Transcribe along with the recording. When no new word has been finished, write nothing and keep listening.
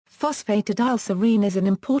Phosphatidylserine is an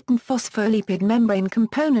important phospholipid membrane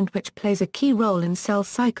component which plays a key role in cell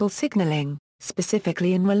cycle signaling,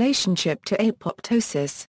 specifically in relationship to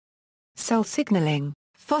apoptosis. Cell signaling,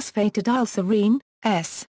 phosphatidylserine,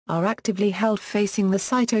 S, are actively held facing the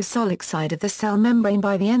cytosolic side of the cell membrane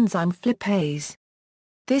by the enzyme lipase.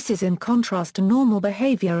 This is in contrast to normal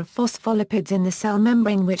behavior of phospholipids in the cell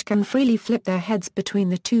membrane, which can freely flip their heads between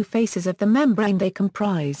the two faces of the membrane they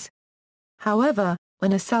comprise. However,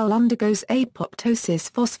 when a cell undergoes apoptosis,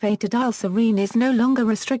 phosphatidylserine is no longer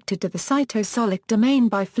restricted to the cytosolic domain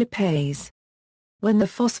by lipase. When the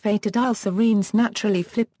phosphatidylserines naturally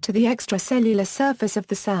flip to the extracellular surface of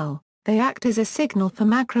the cell, they act as a signal for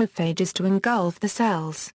macrophages to engulf the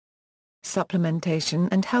cells. Supplementation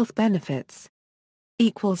and health benefits.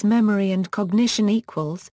 Memory and cognition.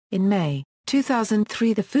 In May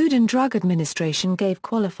 2003, the Food and Drug Administration gave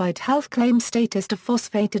qualified health claim status to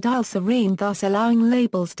phosphatidylserine, thus allowing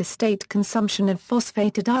labels to state consumption of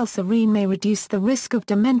phosphatidylserine may reduce the risk of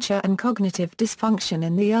dementia and cognitive dysfunction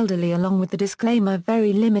in the elderly, along with the disclaimer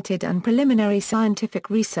very limited and preliminary scientific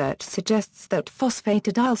research suggests that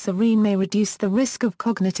phosphatidylserine may reduce the risk of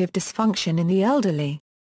cognitive dysfunction in the elderly.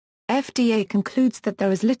 FDA concludes that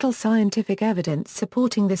there is little scientific evidence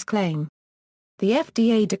supporting this claim. The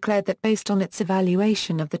FDA declared that based on its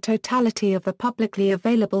evaluation of the totality of the publicly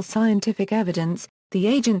available scientific evidence, the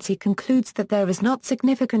agency concludes that there is not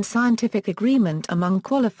significant scientific agreement among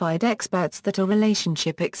qualified experts that a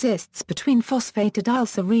relationship exists between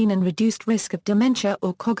phosphatidylserine and reduced risk of dementia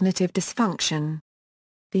or cognitive dysfunction.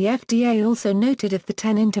 The FDA also noted of the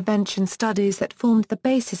 10 intervention studies that formed the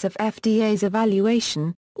basis of FDA's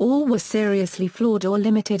evaluation, all were seriously flawed or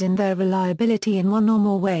limited in their reliability in one or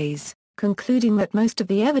more ways, concluding that most of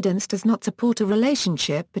the evidence does not support a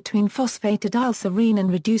relationship between phosphatidylserine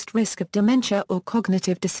and reduced risk of dementia or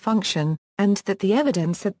cognitive dysfunction, and that the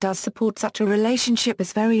evidence that does support such a relationship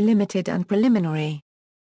is very limited and preliminary.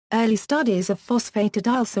 Early studies of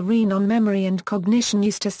phosphatidylserine on memory and cognition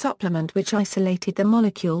used a supplement which isolated the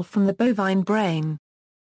molecule from the bovine brain.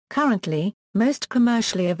 Currently, most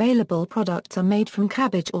commercially available products are made from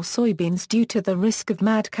cabbage or soybeans due to the risk of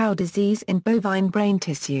mad cow disease in bovine brain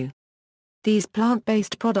tissue. These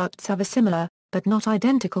plant-based products have a similar, but not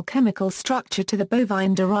identical chemical structure to the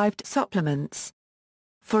bovine-derived supplements.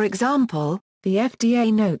 For example, the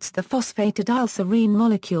FDA notes the phosphatidylserine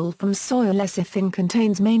molecule from soy lecithin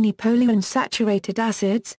contains mainly polyunsaturated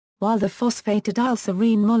acids, while the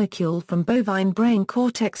phosphatidylserine molecule from bovine brain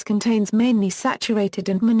cortex contains mainly saturated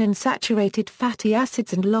and monounsaturated fatty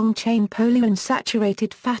acids and long-chain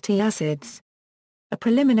polyunsaturated fatty acids. A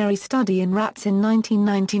preliminary study in rats in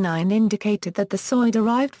 1999 indicated that the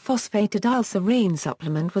soy-derived phosphatidylserine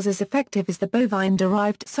supplement was as effective as the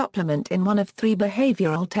bovine-derived supplement in one of 3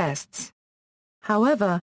 behavioral tests.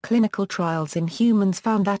 However, clinical trials in humans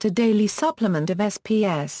found that a daily supplement of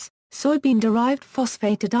SPS, soybean-derived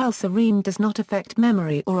phosphatidylserine, does not affect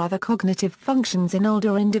memory or other cognitive functions in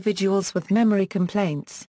older individuals with memory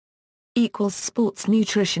complaints. Sports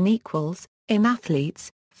nutrition. In athletes,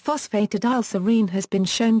 phosphatidylserine has been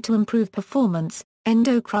shown to improve performance,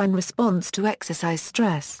 endocrine response to exercise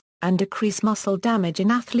stress, and decrease muscle damage in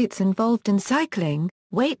athletes involved in cycling,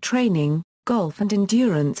 weight training, golf and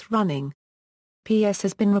endurance running. PS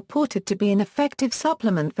has been reported to be an effective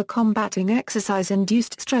supplement for combating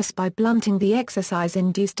exercise-induced stress by blunting the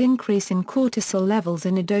exercise-induced increase in cortisol levels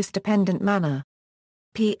in a dose-dependent manner.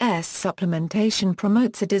 PS supplementation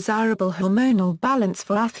promotes a desirable hormonal balance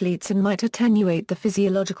for athletes and might attenuate the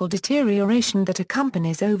physiological deterioration that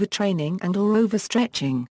accompanies overtraining and/or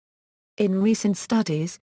overstretching. In recent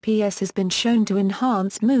studies, PS has been shown to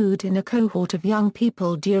enhance mood in a cohort of young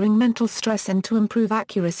people during mental stress and to improve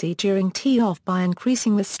accuracy during tee-off by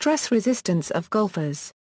increasing the stress resistance of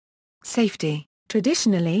golfers. Safety.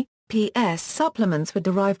 Traditionally, PS supplements were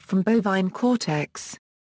derived from bovine cortex.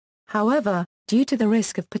 However, due to the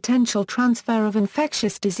risk of potential transfer of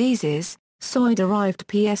infectious diseases, soy-derived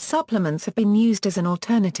PS supplements have been used as an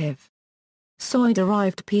alternative.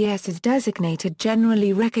 Soy-derived PS is designated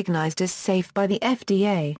generally recognized as safe by the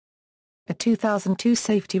FDA. A 2002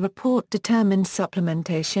 safety report determined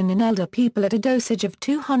supplementation in elder people at a dosage of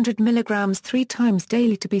 200 mg 3 times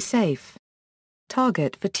daily to be safe.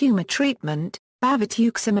 Target for tumor treatment.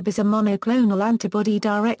 Bavituximab is a monoclonal antibody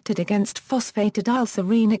directed against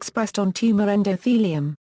phosphatidylserine expressed on tumor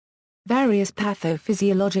endothelium. Various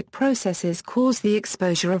pathophysiologic processes cause the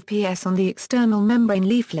exposure of PS on the external membrane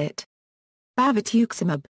leaflet.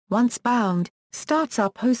 Bavituximab, once bound, starts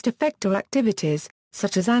up host effector activities,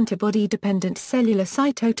 such as antibody-dependent cellular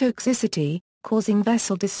cytotoxicity, causing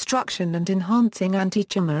vessel destruction and enhancing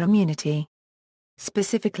anti-tumor immunity.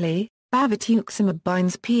 Specifically, bavdegalutamide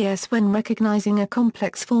binds PS when recognizing a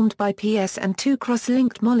complex formed by PS and two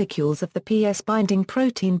cross-linked molecules of the PS-binding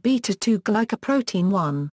protein beta-2-glycoprotein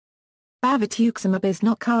 1. Bavdegalutamide is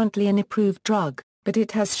not currently an approved drug, but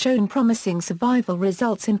it has shown promising survival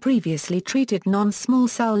results in previously treated non-small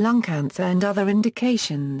cell lung cancer and other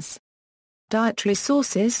indications. Dietary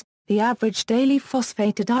sources: the average daily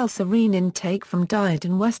phosphatidylserine intake from diet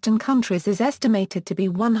in Western countries is estimated to be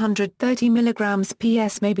 130 mg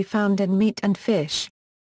PS may be found in meat and fish.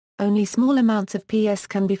 Only small amounts of PS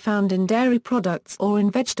can be found in dairy products or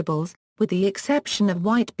in vegetables, with the exception of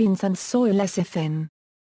white beans and soy lecithin.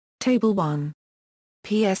 Table 1.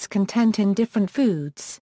 PS content in different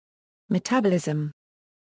foods. Metabolism.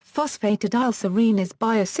 Phosphatidylserine is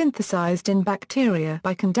biosynthesized in bacteria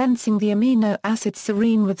by condensing the amino acid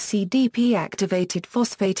serine with CDP-activated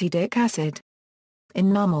phosphatidic acid.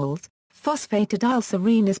 In mammals,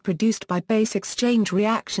 phosphatidylserine is produced by base exchange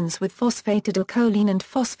reactions with phosphatidylcholine and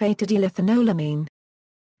phosphatidylethanolamine.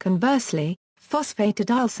 Conversely,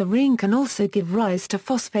 phosphatidylserine can also give rise to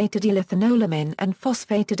phosphatidylethanolamine and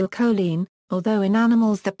phosphatidylcholine, although in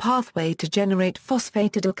animals the pathway to generate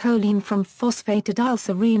phosphatidylcholine from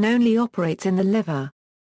phosphatidylserine only operates in the liver.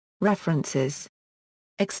 References.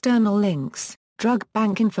 External links: Drug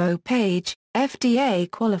Bank Info page,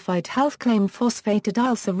 FDA qualified health claim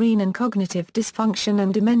phosphatidylserine and cognitive dysfunction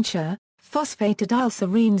and dementia,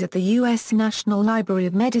 phosphatidylserines at the U.S. National Library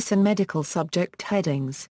of Medicine medical subject headings.